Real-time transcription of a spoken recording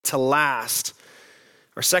to last,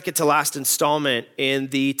 our second to last installment in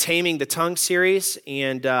the Taming the Tongue series.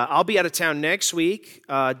 And I'll be out of town next week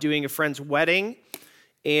doing a friend's wedding.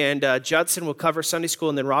 And Judson will cover Sunday school,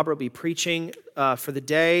 and then Robert will be preaching for the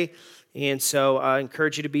day. And so I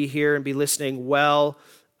encourage you to be here and be listening well.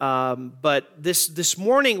 But this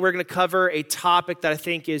morning, we're going to cover a topic that I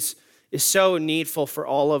think is so needful for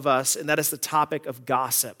all of us, and that is the topic of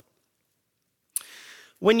gossip.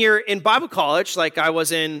 When you're in Bible college, like I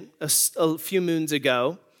was in a few moons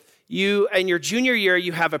ago, in your junior year,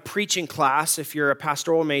 you have a preaching class, if you're a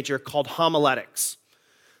pastoral major, called homiletics.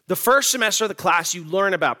 The first semester of the class, you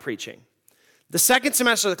learn about preaching. The second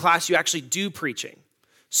semester of the class, you actually do preaching.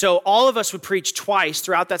 So all of us would preach twice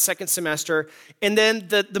throughout that second semester. And then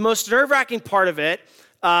the most nerve-wracking part of it,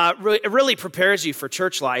 it really prepares you for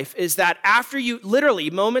church life, is that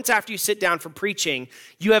moments after you sit down for preaching,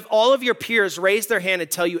 you have all of your peers raise their hand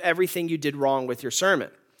and tell you everything you did wrong with your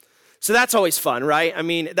sermon. So that's always fun, right? I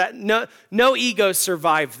mean, no egos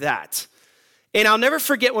survive that. And I'll never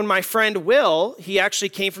forget when my friend Will, he actually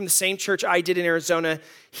came from the same church I did in Arizona,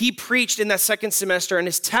 he preached in that second semester, and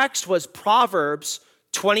his text was Proverbs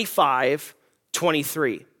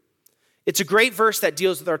 25:23. It's a great verse that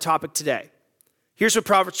deals with our topic today. Here's what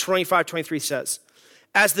Proverbs 25:23 says.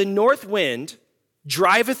 As the north wind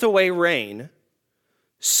driveth away rain,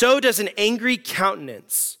 so does an angry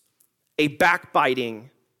countenance a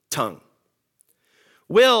backbiting tongue.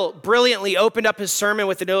 Will brilliantly opened up his sermon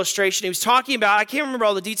with an illustration. He was talking about, I can't remember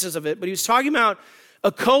all the details of it, but he was talking about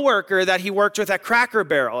a coworker that he worked with at Cracker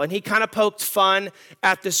Barrel, and he kind of poked fun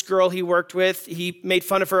at this girl he worked with. He made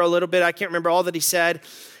fun of her a little bit. I can't remember all that he said.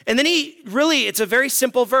 And then it's a very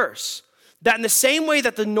simple verse, that in the same way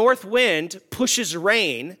that the north wind pushes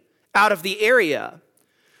rain out of the area,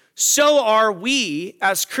 so are we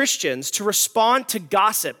as Christians to respond to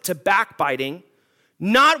gossip, to backbiting,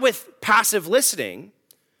 not with passive listening,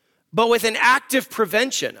 but with an active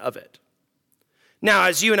prevention of it. Now,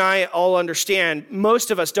 as you and I all understand,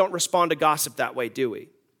 most of us don't respond to gossip that way, do we?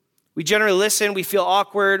 We generally listen, we feel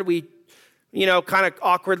awkward, we kind of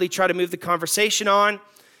awkwardly try to move the conversation on.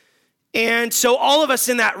 And so all of us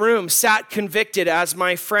in that room sat convicted as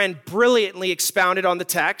my friend brilliantly expounded on the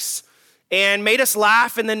text and made us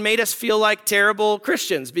laugh and then made us feel like terrible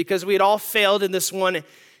Christians because we had all failed in this one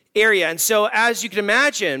area. And so as you can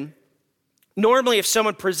imagine, normally if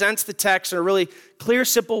someone presents the text in a really clear,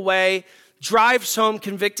 simple way, drives home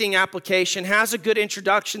convicting application, has a good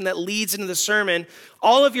introduction that leads into the sermon,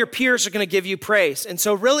 all of your peers are going to give you praise. And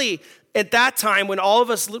so really, at that time, when all of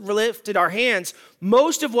us lifted our hands,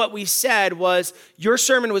 most of what we said was, your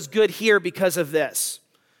sermon was good here because of this.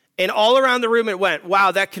 And all around the room it went,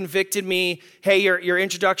 wow, that convicted me. Hey, your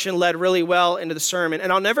introduction led really well into the sermon.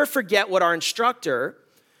 And I'll never forget what our instructor,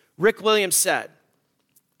 Rick Williams, said.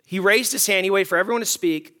 He raised his hand, he waited for everyone to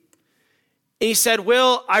speak, and he said,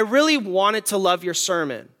 Will, I really wanted to love your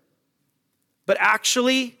sermon, but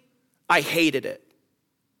actually, I hated it.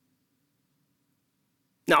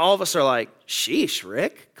 Now, all of us are like, sheesh,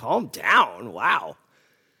 Rick, calm down, wow.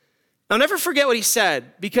 I'll never forget what he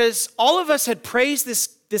said, because all of us had praised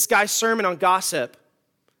this guy's sermon on gossip,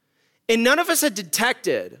 and none of us had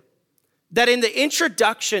detected that in the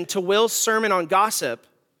introduction to Will's sermon on gossip,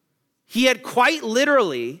 he had quite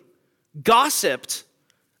literally gossiped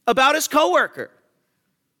about his coworker.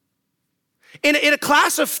 In a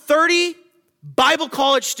class of 30 Bible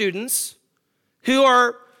college students who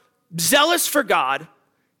are zealous for God,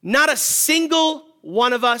 not a single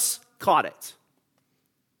one of us caught it.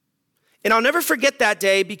 And I'll never forget that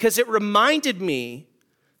day because it reminded me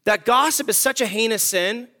that gossip is such a heinous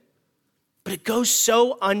sin, but it goes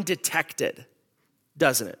so undetected,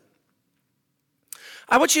 doesn't it?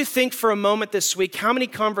 I want you to think for a moment this week how many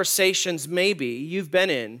conversations maybe you've been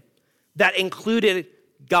in that included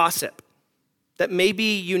gossip that maybe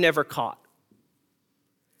you never caught.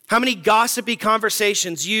 How many gossipy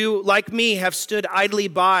conversations you, like me, have stood idly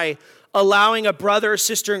by, allowing a brother or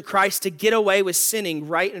sister in Christ to get away with sinning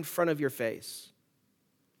right in front of your face.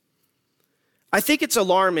 I think it's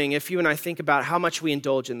alarming if you and I think about how much we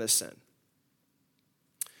indulge in this sin.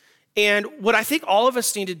 And what I think all of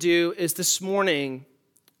us need to do is this morning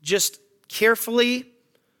just carefully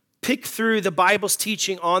pick through the Bible's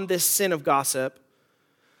teaching on this sin of gossip.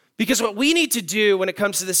 Because what we need to do when it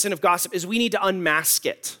comes to the sin of gossip is we need to unmask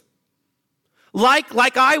it.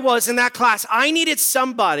 Like I was in that class, I needed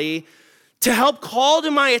somebody to help call to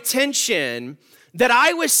my attention that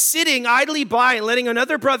I was sitting idly by and letting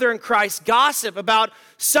another brother in Christ gossip about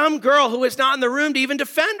some girl who was not in the room to even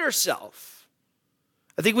defend herself.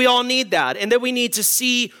 I think we all need that. And then we need to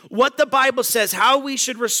see what the Bible says, how we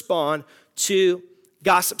should respond to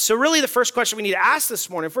gossip. So really the first question we need to ask this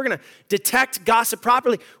morning, if we're going to detect gossip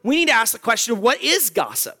properly, we need to ask the question of what is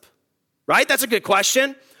gossip, right? That's a good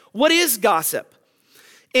question. What is gossip?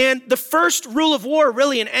 And the first rule of war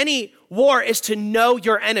really in any war is to know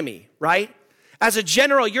your enemy, right? As a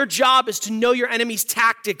general, your job is to know your enemy's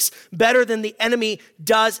tactics better than the enemy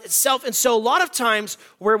does itself. And so a lot of times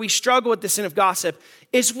where we struggle with the sin of gossip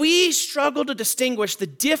is we struggle to distinguish the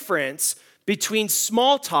difference between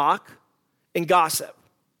small talk and gossip.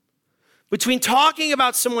 Between talking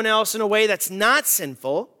about someone else in a way that's not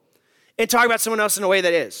sinful and talking about someone else in a way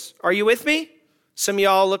that is. Are you with me? Some of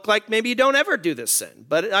y'all look like maybe you don't ever do this sin.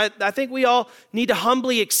 But I think we all need to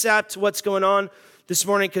humbly accept what's going on this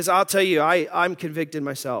morning, because I'll tell you, I'm convicted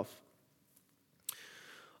myself.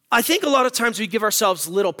 I think a lot of times we give ourselves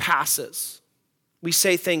little passes. We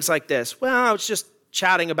say things like this: well, I was just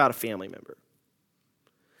chatting about a family member.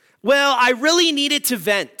 Well, I really needed to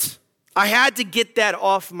vent. I had to get that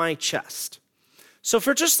off my chest. So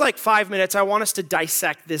for just like 5 minutes, I want us to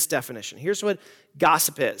dissect this definition. Here's what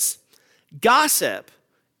gossip is. Gossip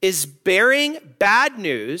is bearing bad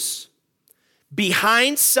news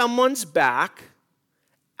behind someone's back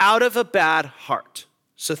out of a bad heart.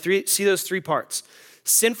 So see those three parts.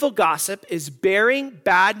 Sinful gossip is bearing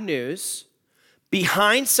bad news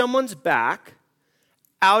behind someone's back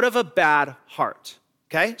out of a bad heart.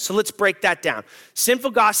 Okay, so let's break that down.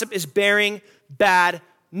 Sinful gossip is bearing bad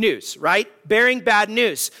news, right? Bearing bad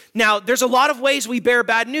news. Now, there's a lot of ways we bear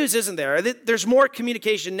bad news, isn't there? There's more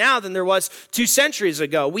communication now than there was 2 centuries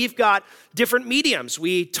ago. We've got different mediums.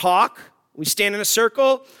 We talk, we stand in a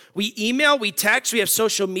circle, we email, we text, we have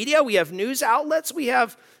social media, we have news outlets, we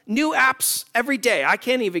have new apps every day. I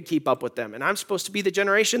can't even keep up with them, and I'm supposed to be the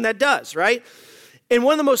generation that does, right? And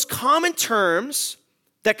one of the most common terms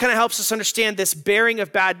that kind of helps us understand this bearing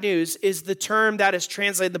of bad news is the term that is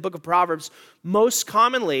translated in the book of Proverbs most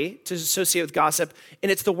commonly to associate with gossip,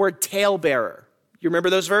 and it's the word talebearer. You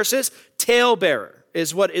remember those verses? Talebearer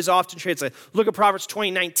is what is often translated. Look at Proverbs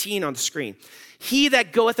 20:19 on the screen. He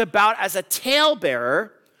that goeth about as a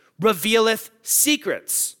talebearer revealeth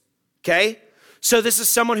secrets. Okay? So this is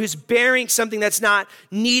someone who's bearing something that's not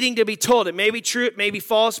needing to be told. It may be true, it may be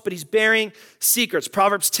false, but he's bearing secrets.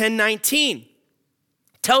 Proverbs 10:19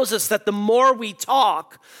 tells us that the more we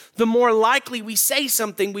talk, the more likely we say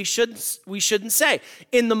something we shouldn't say.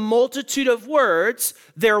 In the multitude of words,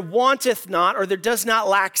 there wanteth not, or there does not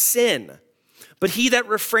lack sin. But he that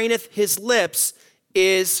refraineth his lips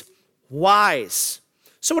is wise.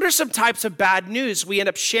 So what are some types of bad news we end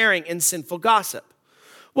up sharing in sinful gossip?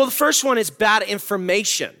 Well, the first one is bad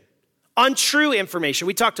information, untrue information.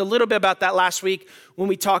 We talked a little bit about that last week when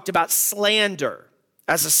we talked about slander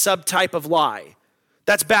as a subtype of lie.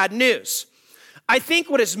 That's bad news. I think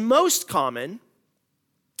what is most common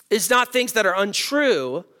is not things that are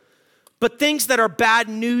untrue, but things that are bad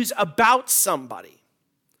news about somebody.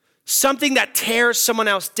 Something that tears someone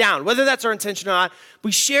else down. Whether that's our intention or not,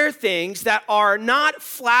 we share things that are not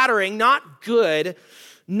flattering, not good,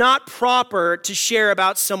 not proper to share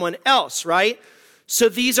about someone else, right? So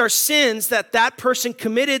these are sins that person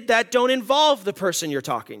committed that don't involve the person you're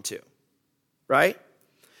talking to, right?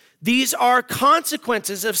 These are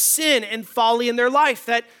consequences of sin and folly in their life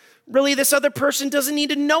that really this other person doesn't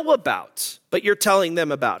need to know about, but you're telling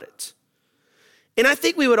them about it. And I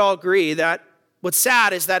think we would all agree that what's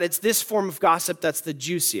sad is that it's this form of gossip that's the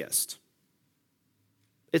juiciest.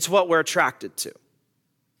 It's what we're attracted to.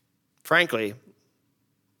 Frankly,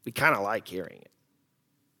 we kind of like hearing it.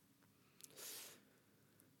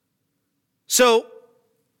 So,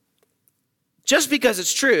 just because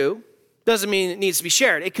it's true doesn't mean it needs to be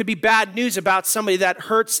shared. It could be bad news about somebody that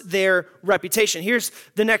hurts their reputation. Here's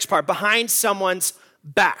the next part: behind someone's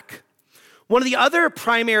back. One of the other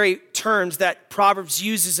primary terms that Proverbs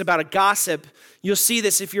uses about a gossip, you'll see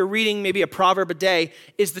this if you're reading maybe a proverb a day,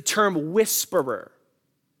 is the term whisperer.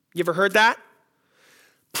 You ever heard that?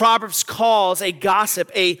 Proverbs calls a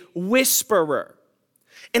gossip a whisperer.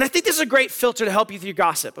 And I think this is a great filter to help you through your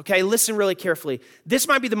gossip, okay? Listen really carefully. This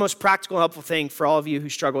might be the most practical, helpful thing for all of you who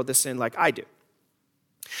struggle with this sin like I do.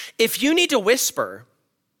 If you need to whisper,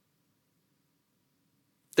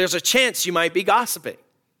 there's a chance you might be gossiping.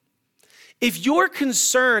 If you're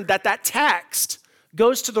concerned that text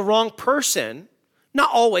goes to the wrong person,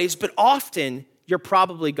 not always, but often, you're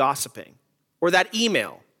probably gossiping. Or that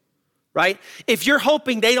email. Right? If you're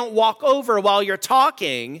hoping they don't walk over while you're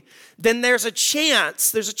talking, then there's a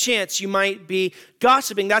chance you might be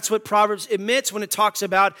gossiping. That's what Proverbs admits when it talks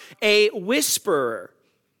about a whisperer.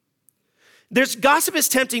 Gossip is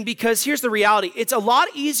tempting because here's the reality. It's a lot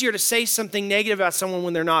easier to say something negative about someone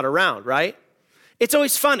when they're not around, right? It's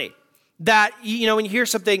always funny. that, when you hear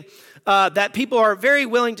something, that people are very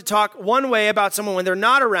willing to talk one way about someone when they're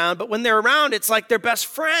not around, but when they're around, it's like they're best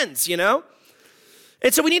friends,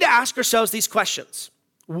 And so we need to ask ourselves these questions.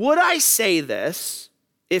 Would I say this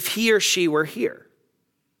if he or she were here?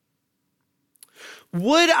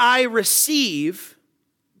 Would I receive,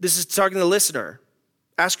 this is talking to the listener,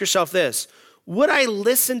 ask yourself this, would I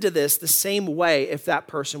listen to this the same way if that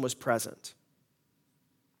person was present?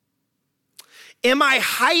 Am I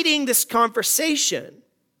hiding this conversation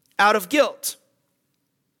out of guilt?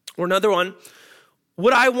 Or another one,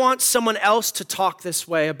 would I want someone else to talk this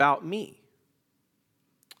way about me?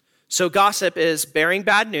 So gossip is bearing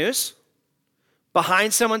bad news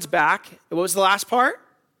behind someone's back. What was the last part?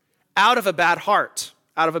 Out of a bad heart.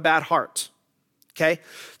 Out of a bad heart. Okay?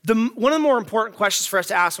 One of the more important questions for us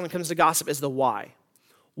to ask when it comes to gossip is the why.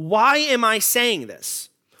 Why am I saying this?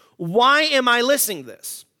 Why am I listening to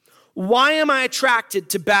this? Why am I attracted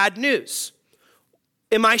to bad news?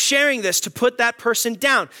 Am I sharing this to put that person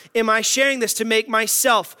down? Am I sharing this to make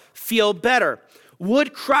myself feel better?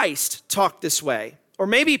 Would Christ talk this way? Or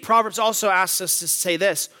maybe Proverbs also asks us to say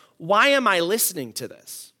this, why am I listening to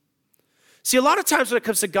this? See, a lot of times when it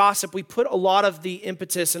comes to gossip, we put a lot of the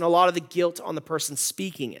impetus and a lot of the guilt on the person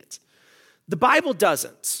speaking it. The Bible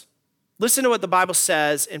doesn't. Listen to what the Bible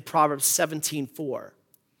says in Proverbs 17:4.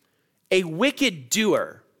 A wicked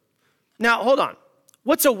doer. Now, hold on.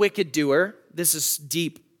 What's a wicked doer? This is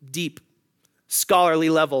deep scholarly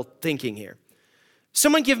level thinking here.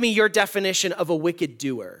 Someone give me your definition of a wicked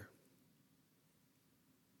doer.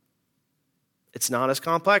 It's not as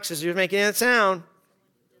complex as you're making it sound.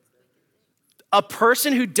 A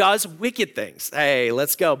person who does wicked things. Hey,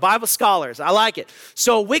 let's go. Bible scholars, I like it.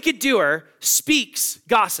 So a wicked doer speaks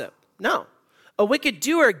gossip. No. A wicked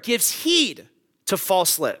doer gives heed to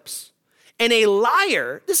false lips. And a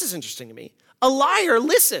liar, this is interesting to me, a liar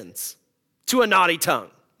listens to a naughty tongue.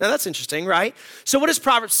 Now that's interesting, right? So what is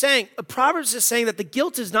Proverbs saying? Proverbs is saying that the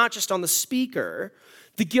guilt is not just on the speaker,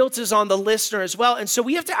 the guilt is on the listener as well. And so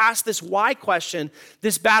we have to ask this why question,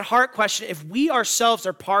 this bad heart question, if we ourselves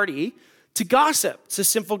are party to gossip, to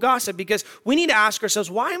sinful gossip, because we need to ask ourselves,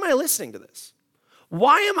 why am I listening to this?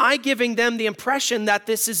 Why am I giving them the impression that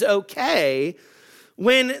this is okay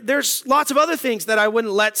when there's lots of other things that I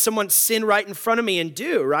wouldn't let someone sin right in front of me and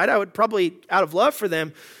do, right? I would probably, out of love for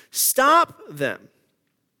them, stop them.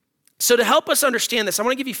 So to help us understand this, I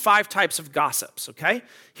want to give you 5 types of gossips, okay?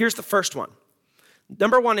 Here's the first one.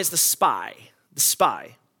 Number 1 is the spy. The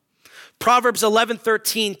spy. Proverbs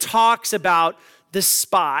 11:13 talks about the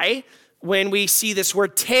spy when we see this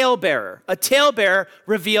word talebearer. A talebearer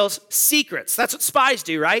reveals secrets. That's what spies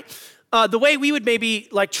do, right? The way we would maybe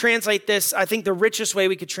translate this, I think the richest way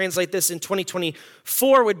we could translate this in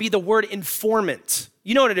 2024 would be the word informant.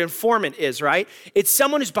 You know what an informant is, right? It's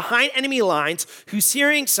someone who's behind enemy lines, who's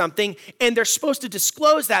hearing something, and they're supposed to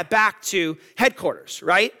disclose that back to headquarters,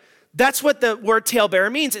 right? That's what the word talebearer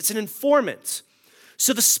means. It's an informant.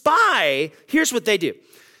 So the spy, here's what they do.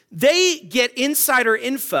 They get insider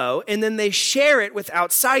info and then they share it with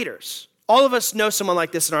outsiders. All of us know someone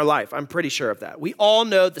like this in our life. I'm pretty sure of that. We all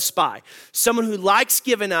know the spy. Someone who likes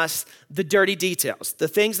giving us the dirty details, the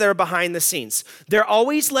things that are behind the scenes. They're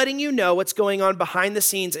always letting you know what's going on behind the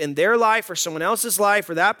scenes in their life or someone else's life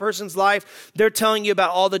or that person's life. They're telling you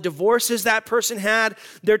about all the divorces that person had.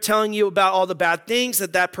 They're telling you about all the bad things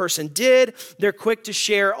that that person did. They're quick to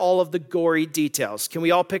share all of the gory details. Can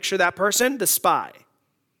we all picture that person? The spy.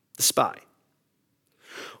 The spy.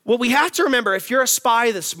 What we have to remember, if you're a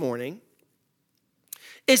spy this morning,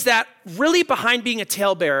 is that really behind being a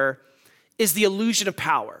talebearer is the illusion of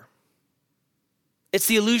power. It's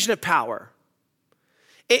the illusion of power.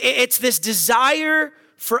 It's this desire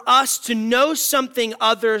for us to know something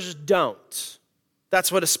others don't.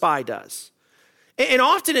 That's what a spy does. And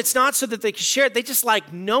often it's not so that they can share it. They just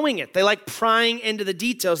like knowing it. They like prying into the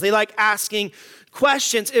details. They like asking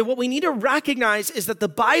questions. And what we need to recognize is that the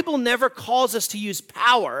Bible never calls us to use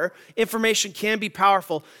power. Information can be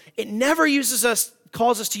powerful. It never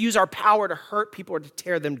calls us to use our power to hurt people or to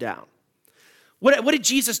tear them down. What did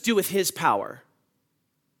Jesus do with his power?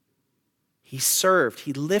 He served.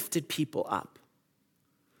 He lifted people up.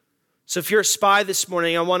 So if you're a spy this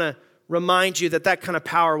morning, I want to remind you that that kind of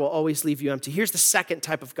power will always leave you empty. Here's the second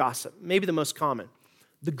type of gossip, maybe the most common,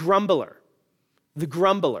 the grumbler. The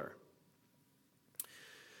grumbler.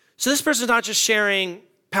 So this person's not just sharing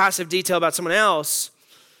passive detail about someone else.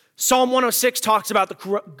 Psalm 106 talks about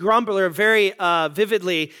the grumbler very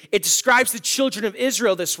vividly. It describes the children of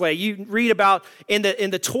Israel this way. You read about in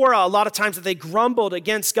the Torah a lot of times that they grumbled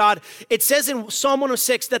against God. It says in Psalm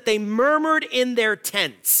 106 that they murmured in their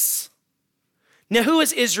tents. Now, who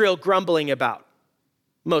is Israel grumbling about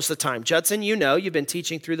most of the time? Judson, you know, you've been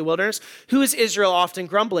teaching through the wilderness. Who is Israel often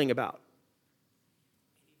grumbling about?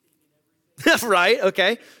 Right,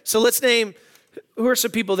 okay. So let's name, who are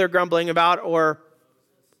some people they're grumbling about, or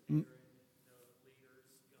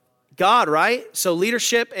God, right? So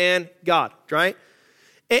leadership and God, right?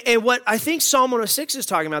 And what I think Psalm 106 is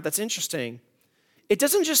talking about that's interesting, it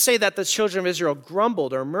doesn't just say that the children of Israel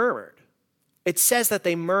grumbled or murmured. It says that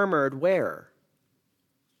they murmured where?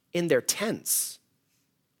 In their tents.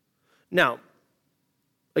 Now,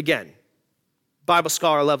 again, Bible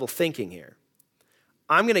scholar level thinking here.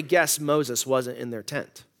 I'm going to guess Moses wasn't in their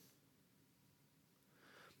tent.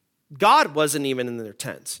 God wasn't even in their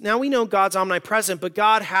tent. Now, we know God's omnipresent, but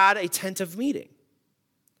God had a tent of meeting.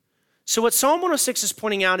 So what Psalm 106 is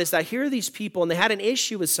pointing out is that here are these people, and they had an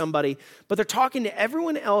issue with somebody, but they're talking to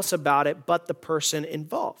everyone else about it but the person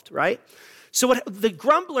involved, right? So what the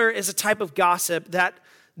grumbler is a type of gossip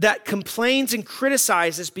that complains and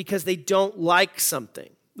criticizes because they don't like something.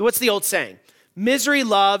 What's the old saying? Misery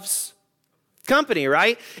loves company,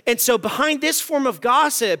 right? And so behind this form of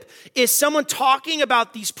gossip is someone talking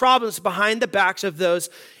about these problems behind the backs of those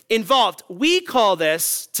involved. We call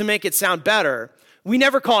this, to make it sound better, we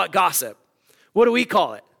never call it gossip. What do we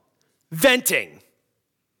call it? Venting.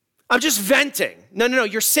 I'm just venting. No,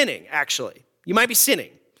 you're sinning, actually. You might be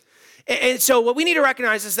sinning. And so what we need to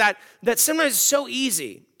recognize is that sometimes it's so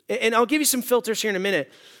easy, and I'll give you some filters here in a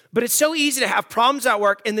minute, but it's so easy to have problems at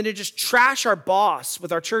work and then to just trash our boss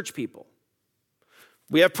with our church people.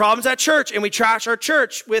 We have problems at church and we trash our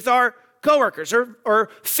church with our coworkers or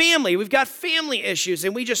family. We've got family issues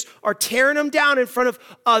and we just are tearing them down in front of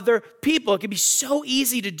other people. It can be so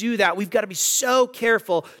easy to do that. We've got to be so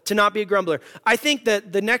careful to not be a grumbler. I think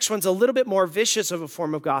that the next one's a little bit more vicious of a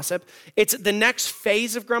form of gossip. It's the next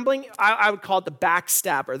phase of grumbling. I would call it the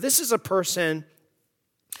backstabber. This is a person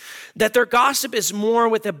that their gossip is more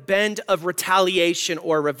with a bend of retaliation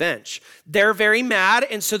or revenge. They're very mad,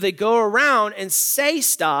 and so they go around and say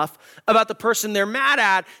stuff about the person they're mad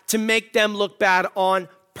at to make them look bad on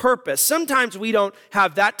purpose. Sometimes we don't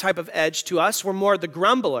have that type of edge to us. We're more the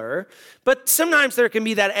grumbler, but sometimes there can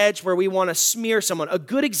be that edge where we want to smear someone. A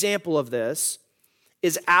good example of this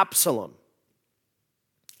is Absalom.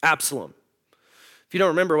 Absalom. If you don't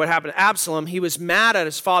remember what happened to Absalom, he was mad at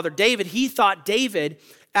his father David. He thought David,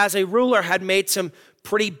 as a ruler, had made some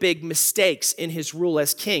pretty big mistakes in his rule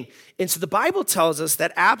as king. And so the Bible tells us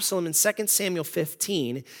that Absalom in 2 Samuel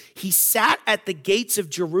 15, he sat at the gates of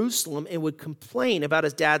Jerusalem and would complain about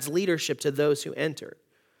his dad's leadership to those who entered.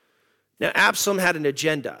 Now, Absalom had an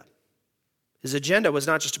agenda. His agenda was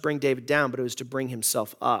not just to bring David down, but it was to bring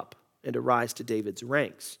himself up and to rise to David's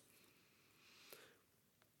ranks.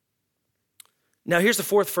 Now, here's the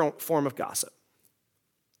fourth form of gossip,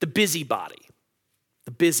 the busybody.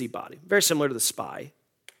 The busybody, very similar to the spy.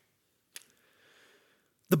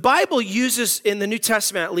 The Bible uses, in the New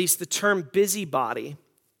Testament at least, the term busybody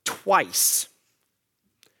twice.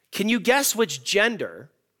 Can you guess which gender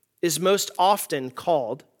is most often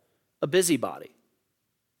called a busybody?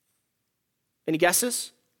 Any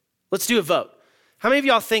guesses? Let's do a vote. How many of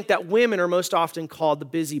y'all think that women are most often called the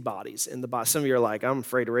busybodies in the Bible? Some of you are like, I'm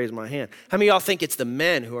afraid to raise my hand. How many of y'all think it's the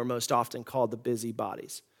men who are most often called the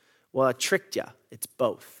busybodies? Well, I tricked you. It's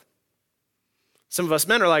both. Some of us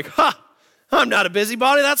men are like, I'm not a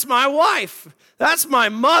busybody. That's my wife. That's my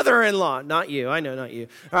mother-in-law. Not you. I know, not you.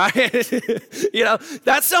 All right?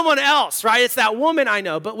 That's someone else, right? It's that woman I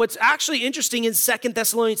know. But what's actually interesting in 2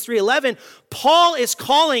 Thessalonians 3:11, Paul is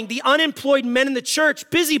calling the unemployed men in the church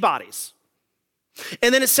busybodies.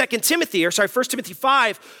 And then in 1 Timothy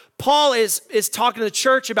 5, Paul is talking to the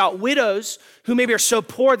church about widows who maybe are so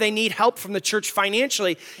poor they need help from the church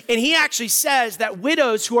financially. And he actually says that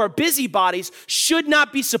widows who are busybodies should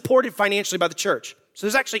not be supported financially by the church. So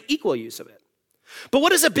there's actually equal use of it. But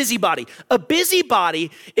what is a busybody? A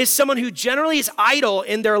busybody is someone who generally is idle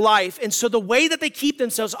in their life. And so the way that they keep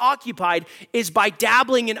themselves occupied is by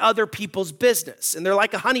dabbling in other people's business. And they're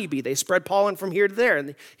like a honeybee. They spread pollen from here to there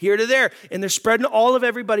and here to there. And they're spreading all of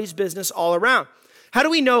everybody's business all around. How do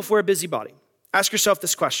we know if we're a busybody? Ask yourself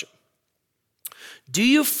this question. Do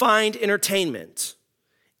you find entertainment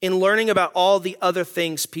in learning about all the other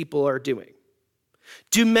things people are doing?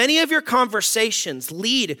 Do many of your conversations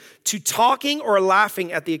lead to talking or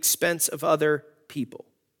laughing at the expense of other people?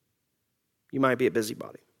 You might be a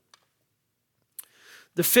busybody.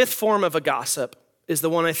 The fifth form of a gossip is the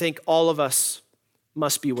one I think all of us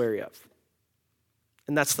must be wary of,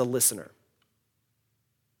 and that's the listener.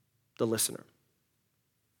 The listener.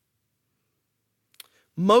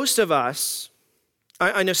 Most of us,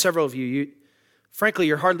 I know several of you, frankly,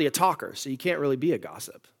 you're hardly a talker, so you can't really be a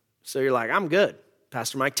gossip. So you're like, I'm good.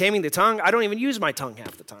 Pastor Mike, taming the tongue, I don't even use my tongue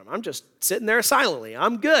half the time. I'm just sitting there silently.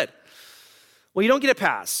 I'm good. Well, you don't get a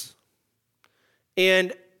pass.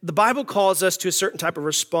 And the Bible calls us to a certain type of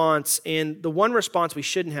response, and the one response we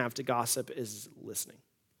shouldn't have to gossip is listening.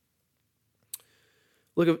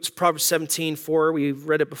 Look at Proverbs 17:4. We've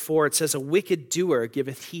read it before. It says, a wicked doer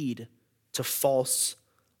giveth heed to false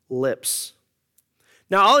lips.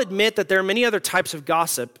 Now, I'll admit that there are many other types of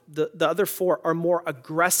gossip. The other four are more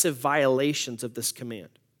aggressive violations of this command.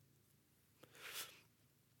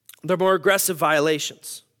 They're more aggressive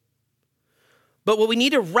violations. But what we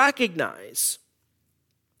need to recognize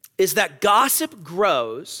is that gossip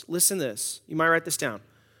grows, listen to this, you might write this down.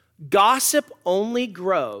 Gossip only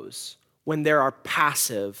grows when there are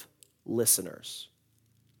passive listeners.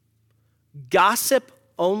 Gossip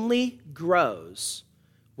only grows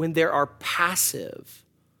when there are passive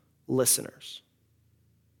listeners.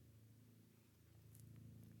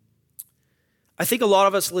 I think a lot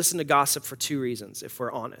of us listen to gossip for two reasons, if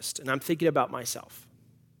we're honest, and I'm thinking about myself.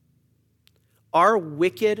 Our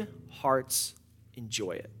wicked hearts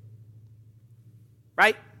enjoy it,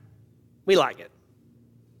 right? We like it.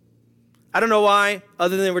 I don't know why,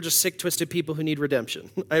 other than we're just sick, twisted people who need redemption.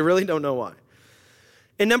 I really don't know why.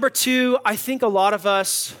 And number two, I think a lot of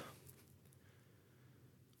us,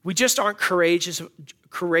 we just aren't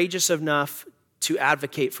courageous enough to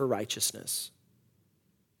advocate for righteousness.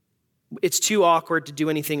 It's too awkward to do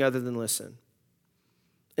anything other than listen.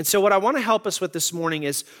 And so what I want to help us with this morning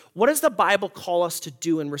is, what does the Bible call us to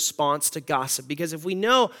do in response to gossip? Because if we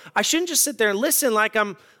know, I shouldn't just sit there and listen like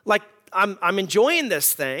I'm enjoying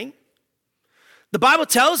this thing. The Bible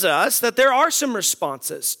tells us that there are some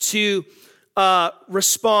responses to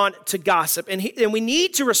respond to gossip. And we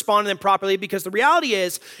need to respond to them properly, because the reality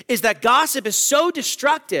is that gossip is so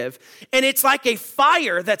destructive, and it's like a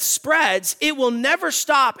fire that spreads. It will never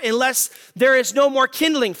stop unless there is no more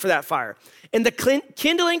kindling for that fire. And the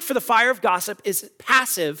kindling for the fire of gossip is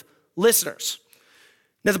passive listeners.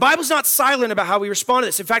 Now, the Bible's not silent about how we respond to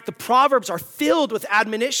this. In fact, the Proverbs are filled with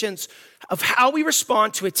admonitions of how we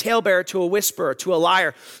respond to a talebearer, to a whisperer, to a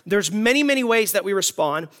liar. There's many, many ways that we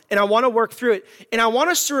respond, and I want to work through it. And I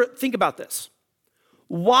want us to think about this.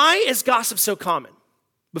 Why is gossip so common?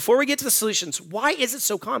 Before we get to the solutions, why is it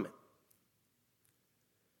so common?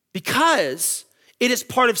 Because it is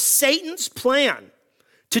part of Satan's plan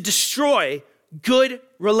to destroy good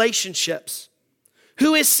relationships.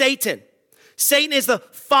 Who is Satan? Satan is the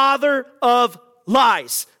father of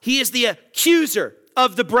lies. He is the accuser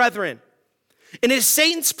of the brethren. And it is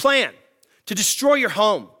Satan's plan to destroy your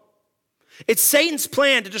home. It's Satan's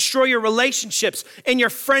plan to destroy your relationships and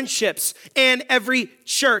your friendships and every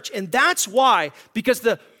church. And that's why, because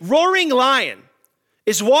the roaring lion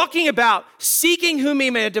is walking about seeking whom he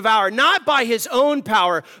may devour, not by his own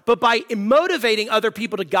power, but by motivating other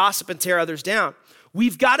people to gossip and tear others down.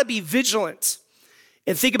 We've got to be vigilant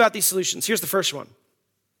and think about these solutions. Here's the first one.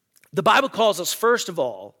 The Bible calls us, first of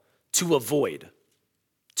all, to avoid.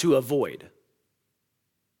 To avoid.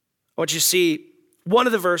 I want you to see one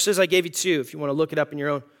of the verses. I gave you two. If you want to look it up in your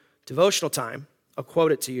own devotional time, I'll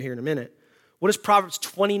quote it to you here in a minute. What does Proverbs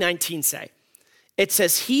 20:19 say? It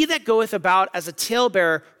says, he that goeth about as a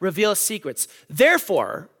talebearer revealeth secrets.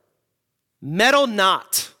 Therefore, meddle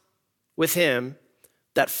not with him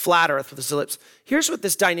that flattereth with his lips. Here's what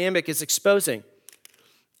this dynamic is exposing.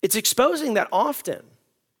 It's exposing that often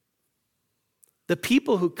the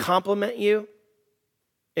people who compliment you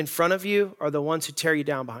in front of you are the ones who tear you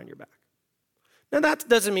down behind your back. Now, that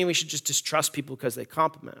doesn't mean we should just distrust people because they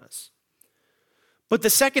compliment us. But the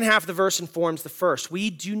second half of the verse informs the first. We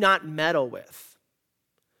do not meddle with.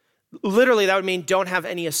 Literally, that would mean don't have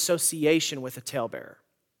any association with a talebearer.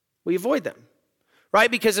 We avoid them, right?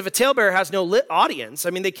 Because if a talebearer has no lit audience, I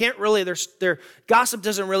mean, they can't really, their gossip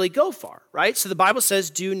doesn't really go far, right? So the Bible says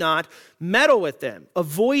do not meddle with them,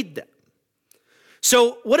 avoid them.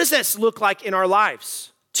 So what does this look like in our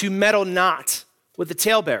lives? To meddle not with the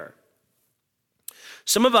talebearer.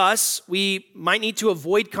 Some of us, we might need to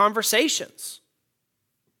avoid conversations.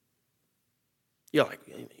 You're like,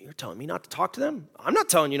 you're telling me not to talk to them? I'm not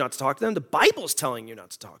telling you not to talk to them. The Bible's telling you not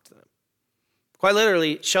to talk to them. Quite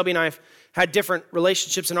literally, Shelby and I have had different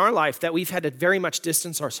relationships in our life that we've had to very much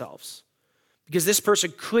distance ourselves because this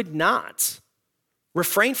person could not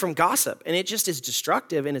refrain from gossip, and it just is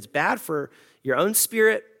destructive, and it's bad for your own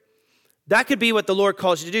spirit. That could be what the Lord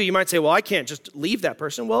calls you to do. You might say, well, I can't just leave that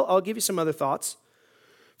person. Well, I'll give you some other thoughts.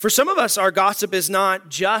 For some of us, our gossip is not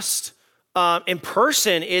just in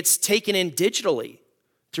person, it's taken in digitally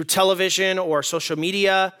through television or social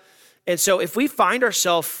media. And so if we find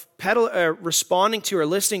ourselves responding to or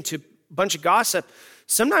listening to a bunch of gossip,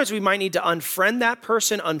 sometimes we might need to unfriend that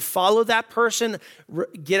person, unfollow that person,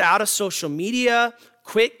 get out of social media,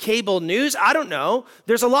 quit cable news. I don't know.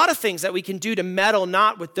 There's a lot of things that we can do to meddle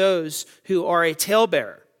not with those who are a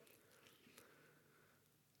talebearer.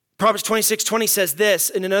 Proverbs 26:20 says this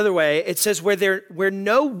in another way. It says, where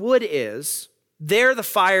no wood is, there the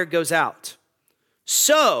fire goes out.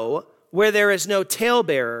 So, where there is no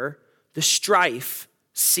talebearer, the strife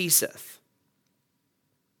ceaseth.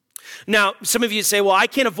 Now, some of you say, well, I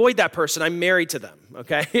can't avoid that person. I'm married to them,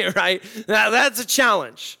 okay, right? Now, that's a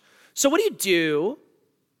challenge. So what do you do?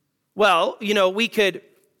 Well, we could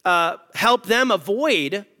help them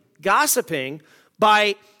avoid gossiping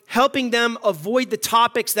by helping them avoid the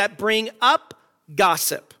topics that bring up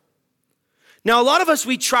gossip. Now, a lot of us,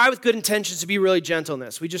 we try with good intentions to be really gentle in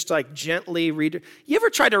this. We just gently You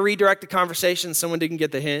ever tried to redirect the conversation, someone didn't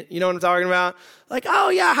get the hint? You know what I'm talking about? Like, oh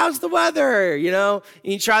yeah, how's the weather? And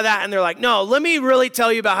you try that and they're like, no, let me really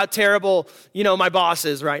tell you about how terrible, my boss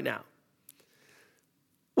is right now.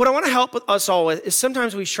 What I want to help us all with is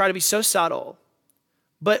sometimes we try to be so subtle,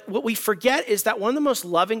 but what we forget is that one of the most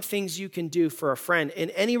loving things you can do for a friend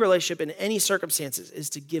in any relationship, in any circumstances,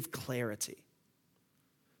 is to give clarity.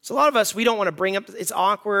 So a lot of us, we don't want to bring up, it's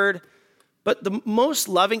awkward, but the most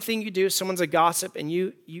loving thing you do is someone's a gossip and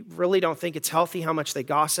you really don't think it's healthy how much they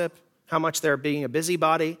gossip, how much they're being a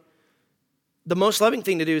busybody. The most loving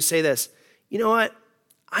thing to do is say this, you know what?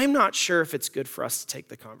 I'm not sure if it's good for us to take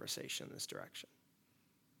the conversation in this direction.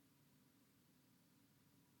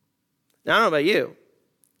 Now, I don't know about you.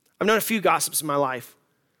 I've known a few gossips in my life.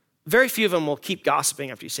 Very few of them will keep gossiping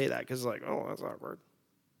after you say that because it's like, oh, that's awkward.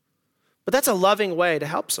 But that's a loving way to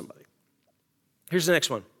help somebody. Here's the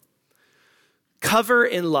next one. Cover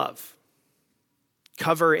in love.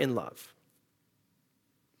 Cover in love.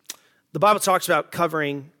 The Bible talks about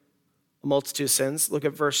covering a multitude of sins. Look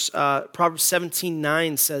at Proverbs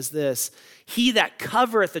 17:9 says this. He that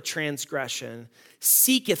covereth a transgression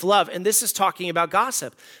seeketh love. And this is talking about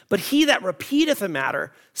gossip. But he that repeateth a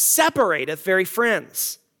matter separateth very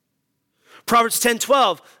friends. Proverbs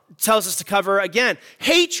 10:12 tells us to cover again.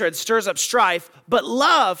 Hatred stirs up strife, but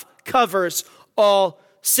love covers all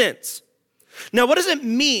sins. Now, what does it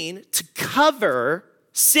mean to cover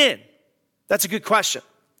sin? That's a good question.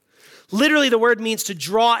 Literally, the word means to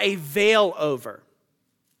draw a veil over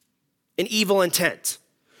an evil intent,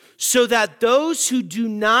 so that those who do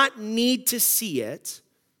not need to see it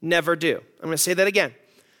never do. I'm going to say that again.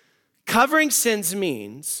 Covering sins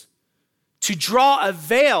means to draw a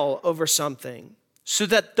veil over something so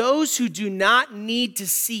that those who do not need to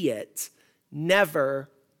see it never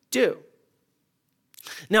do.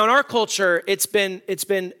 Now, in our culture, it's been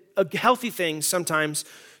a healthy thing sometimes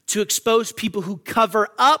to expose people who cover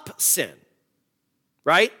up sin,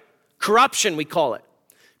 right? Corruption, we call it.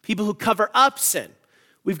 People who cover up sin.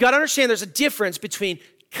 We've got to understand there's a difference between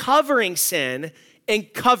covering sin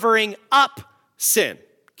and covering up sin,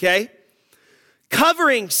 okay?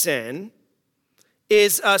 Covering up sin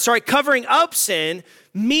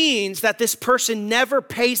means that this person never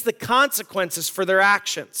pays the consequences for their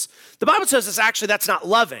actions. The Bible says that's not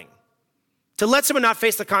loving. To let someone not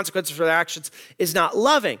face the consequences for their actions is not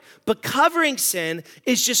loving. But covering sin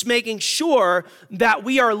is just making sure that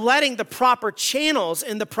we are letting the proper channels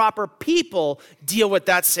and the proper people deal with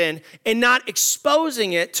that sin and not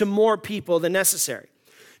exposing it to more people than necessary.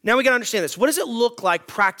 Now we got to understand this. What does it look like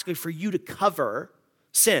practically for you to cover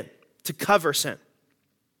sin? To cover sin.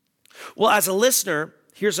 Well, as a listener,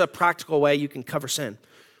 here's a practical way you can cover sin.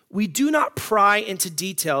 We do not pry into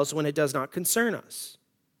details when it does not concern us.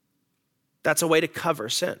 That's a way to cover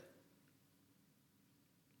sin.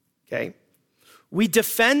 Okay? We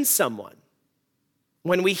defend someone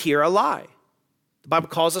when we hear a lie. The Bible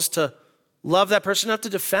calls us to love that person enough to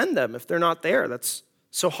defend them if they're not there. That's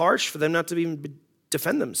so harsh for them not to even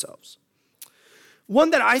defend themselves. One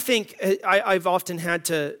that I think I've often had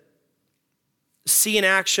to see in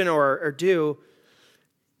action or do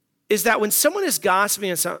is that when someone is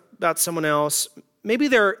gossiping about someone else, maybe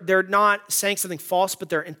they're not saying something false, but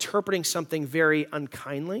they're interpreting something very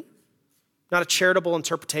unkindly. Not a charitable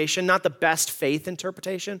interpretation, not the best faith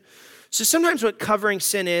interpretation. So sometimes what covering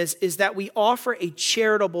sin is that we offer a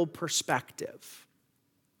charitable perspective.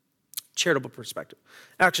 Charitable perspective.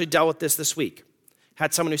 I actually dealt with this week.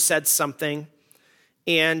 Had someone who said something,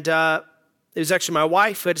 and it was actually my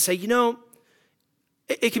wife who had to say,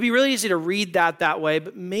 it can be really easy to read that way,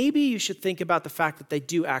 but maybe you should think about the fact that they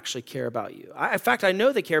do actually care about you. In fact, I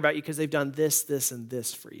know they care about you because they've done this, this, and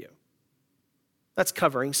this for you. That's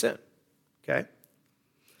covering sin, okay?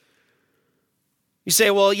 You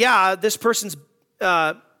say, well, yeah, this person's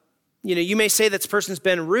You may say this person's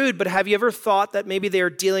been rude, but have you ever thought that maybe they're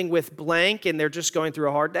dealing with blank and they're just going through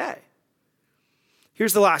a hard day?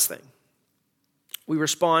 Here's the last thing. We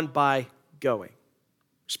respond by going.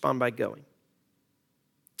 Respond by going.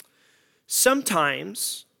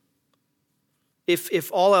 Sometimes,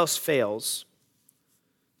 if all else fails,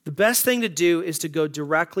 the best thing to do is to go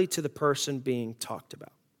directly to the person being talked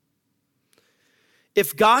about.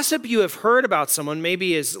 If gossip you have heard about someone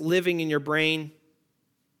maybe is living in your brain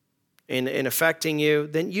and affecting you,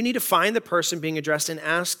 then you need to find the person being addressed and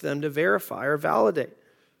ask them to verify or validate.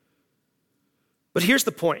 But here's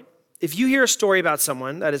the point. If you hear a story about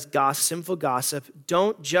someone that is sinful gossip,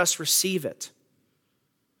 don't just receive it.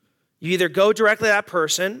 You either go directly to that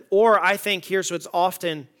person, or I think here's what's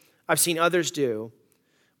often I've seen others do.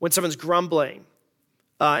 When someone's grumbling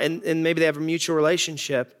and maybe they have a mutual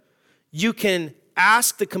relationship, you can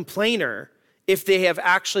ask the complainer if they have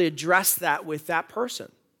actually addressed that with that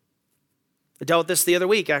person. I dealt with this the other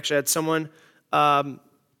week. Actually, I had someone that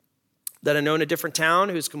I know in a different town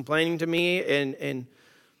who's complaining to me and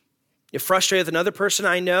you're frustrated with another person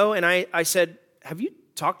I know. And I said, have you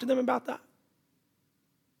talked to them about that?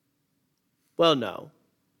 Well, no.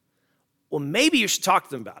 Well, maybe you should talk to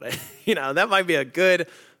them about it. That might be a good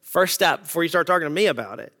first step before you start talking to me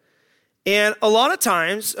about it. And a lot of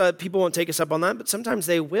times, people won't take us up on that, but sometimes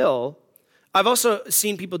they will. I've also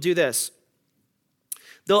seen people do this.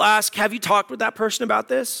 They'll ask, have you talked with that person about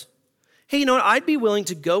this? Hey, you know what? I'd be willing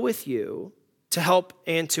to go with you to help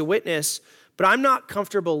and to witness, but I'm not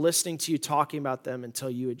comfortable listening to you talking about them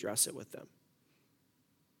until you address it with them.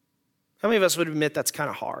 How many of us would admit that's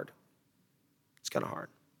kind of hard? It's kind of hard.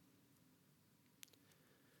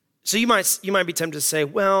 So you might be tempted to say,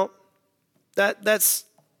 well, that's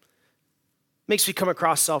makes me come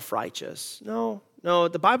across self-righteous. No,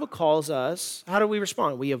 the Bible calls us, how do we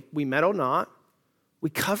respond? We meddle not, we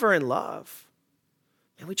cover in love.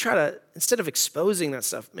 And we try to, instead of exposing that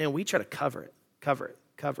stuff, we try to cover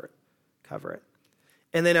it.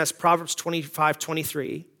 And then as Proverbs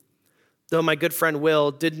 25:23, though my good friend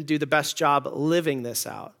Will didn't do the best job living this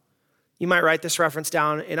out, you might write this reference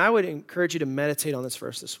down, and I would encourage you to meditate on this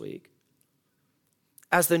verse this week.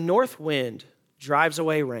 As the north wind drives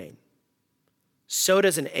away rain, so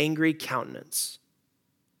does an angry countenance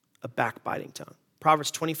a backbiting tongue.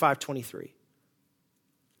 Proverbs 25:23.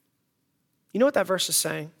 You know what that verse is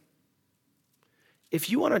saying? If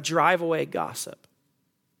you want to drive away gossip,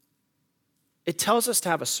 it tells us to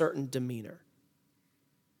have a certain demeanor.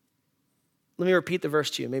 Let me repeat the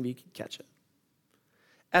verse to you. Maybe you can catch it.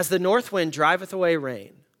 As the north wind driveth away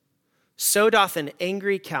rain, so doth an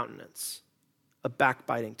angry countenance a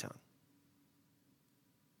backbiting tongue.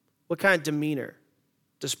 What kind of demeanor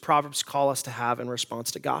does Proverbs call us to have in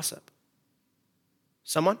response to gossip?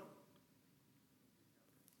 Someone?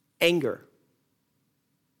 Anger.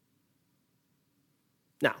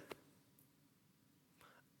 Now,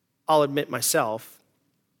 I'll admit myself,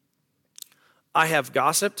 I have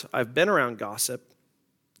gossiped, I've been around gossip,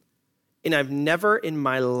 and I've never in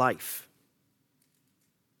my life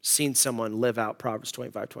seen someone live out Proverbs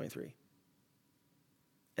 25:23.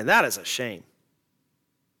 And that is a shame.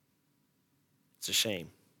 It's a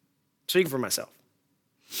shame. Speaking for myself.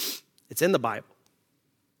 It's in the Bible.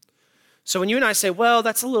 So when you and I say, well,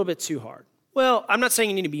 that's a little bit too hard. Well, I'm not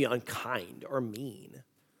saying you need to be unkind or mean.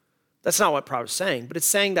 That's not what Proverbs is saying, but it's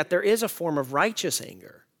saying that there is a form of righteous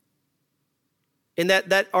anger. And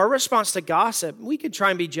that our response to gossip, we could try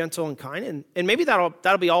and be gentle and kind, and maybe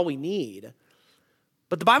that'll be all we need.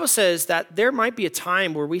 But the Bible says that there might be a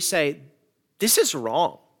time where we say, this is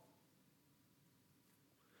wrong.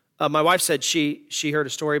 My wife said she heard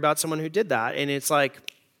a story about someone who did that, and it's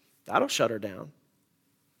like, that'll shut her down.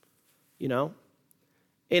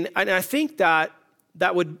 And I think that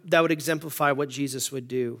would exemplify what Jesus would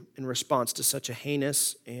do in response to such a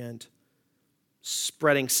heinous and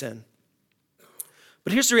spreading sin.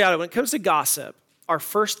 But here's the reality. When it comes to gossip, our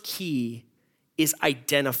first key is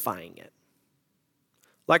identifying it.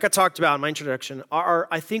 Like I talked about in my introduction,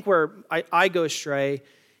 I think where I go astray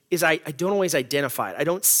is I don't always identify it. I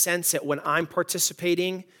don't sense it when I'm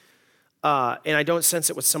participating, and I don't sense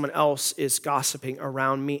it when someone else is gossiping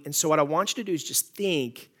around me. And so what I want you to do is just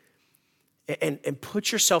think and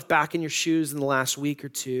put yourself back in your shoes in the last week or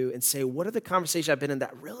two and say, what are the conversations I've been in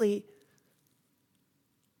that really,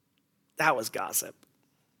 that was gossip?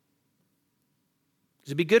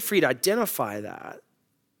 It'd be good for you to identify that.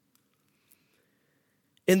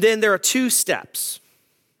 And then there are two steps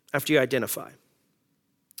after you identify.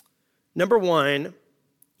 Number one,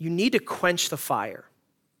 you need to quench the fire.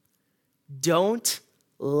 Don't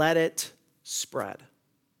let it spread.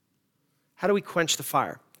 How do we quench the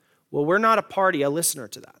fire? Well, we're not a party, a listener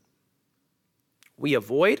to that. We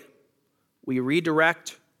avoid, we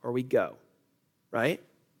redirect, or we go, right?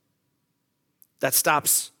 That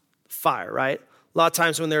stops fire, right? A lot of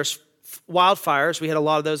times when there's wildfires, we had a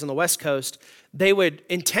lot of those on the West Coast, they would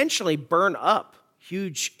intentionally burn up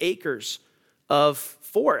huge acres of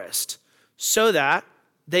forest so that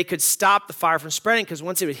they could stop the fire from spreading, because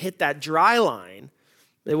once it would hit that dry line,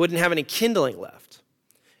 they wouldn't have any kindling left.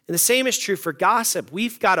 And the same is true for gossip.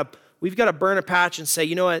 We've got to burn a patch and say,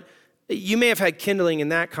 you know what, you may have had kindling in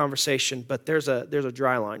that conversation, but there's a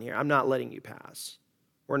dry line here. I'm not letting you pass.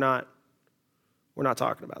 We're not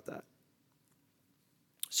talking about that.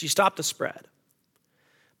 So you stop the spread.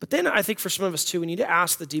 But then I think for some of us too, we need to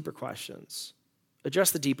ask the deeper questions,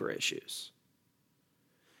 address the deeper issues.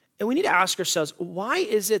 And we need to ask ourselves, why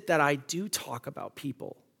is it that I do talk about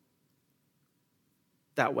people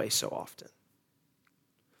that way so often?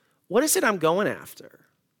 What is it I'm going after?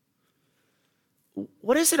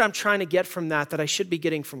 What is it I'm trying to get from that I should be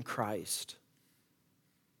getting from Christ?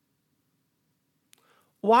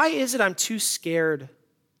 Why is it I'm too scared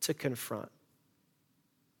to confront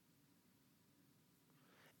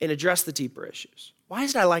and address the deeper issues? Why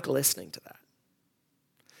is it I like listening to that?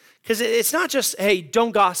 Because it's not just, hey,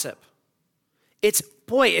 don't gossip. It's,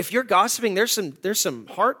 boy, if you're gossiping, there's some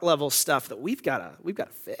heart level stuff that we've got to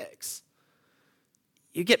fix.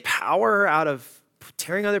 You get power out of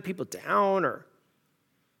tearing other people down, or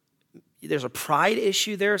there's a pride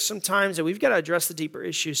issue there sometimes, and we've got to address the deeper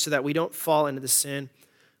issues so that we don't fall into the sin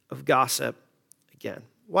of gossip again.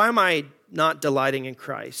 Why am I not delighting in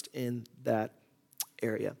Christ in that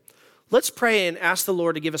area? Let's pray and ask the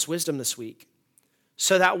Lord to give us wisdom this week,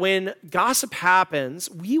 so that when gossip happens,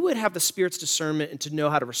 we would have the Spirit's discernment and to know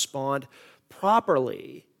how to respond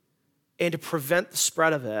properly and to prevent the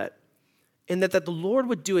spread of it, and that the Lord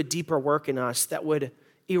would do a deeper work in us that would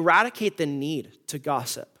eradicate the need to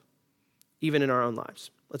gossip, even in our own lives.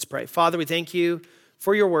 Let's pray. Father, we thank you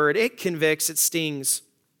for your word. It convicts, it stings.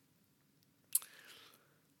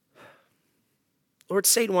 Lord,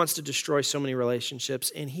 Satan wants to destroy so many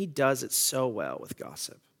relationships, and he does it so well with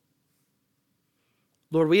gossip.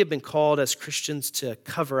 Lord, we have been called as Christians to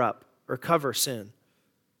cover up or cover sin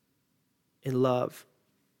in love,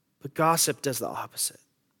 but gossip does the opposite.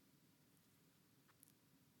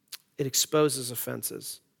 It exposes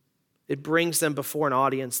offenses. It brings them before an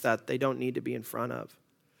audience that they don't need to be in front of.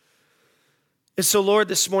 And so, Lord,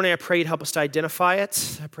 this morning I pray you'd help us to identify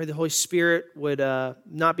it. I pray the Holy Spirit would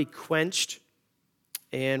not be quenched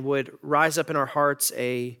and would rise up in our hearts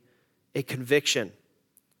a conviction.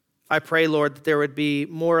 I pray, Lord, that there would be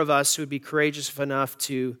more of us who would be courageous enough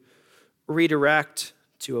to redirect,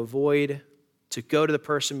 to avoid, to go to the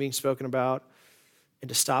person being spoken about, and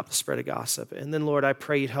to stop the spread of gossip. And then, Lord, I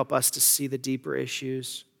pray you'd help us to see the deeper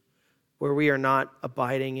issues where we are not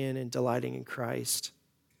abiding in and delighting in Christ.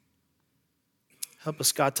 Help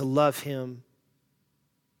us, God, to love him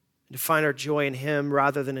and to find our joy in him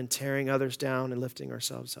rather than in tearing others down and lifting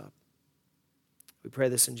ourselves up. We pray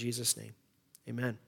this in Jesus' name. Amen.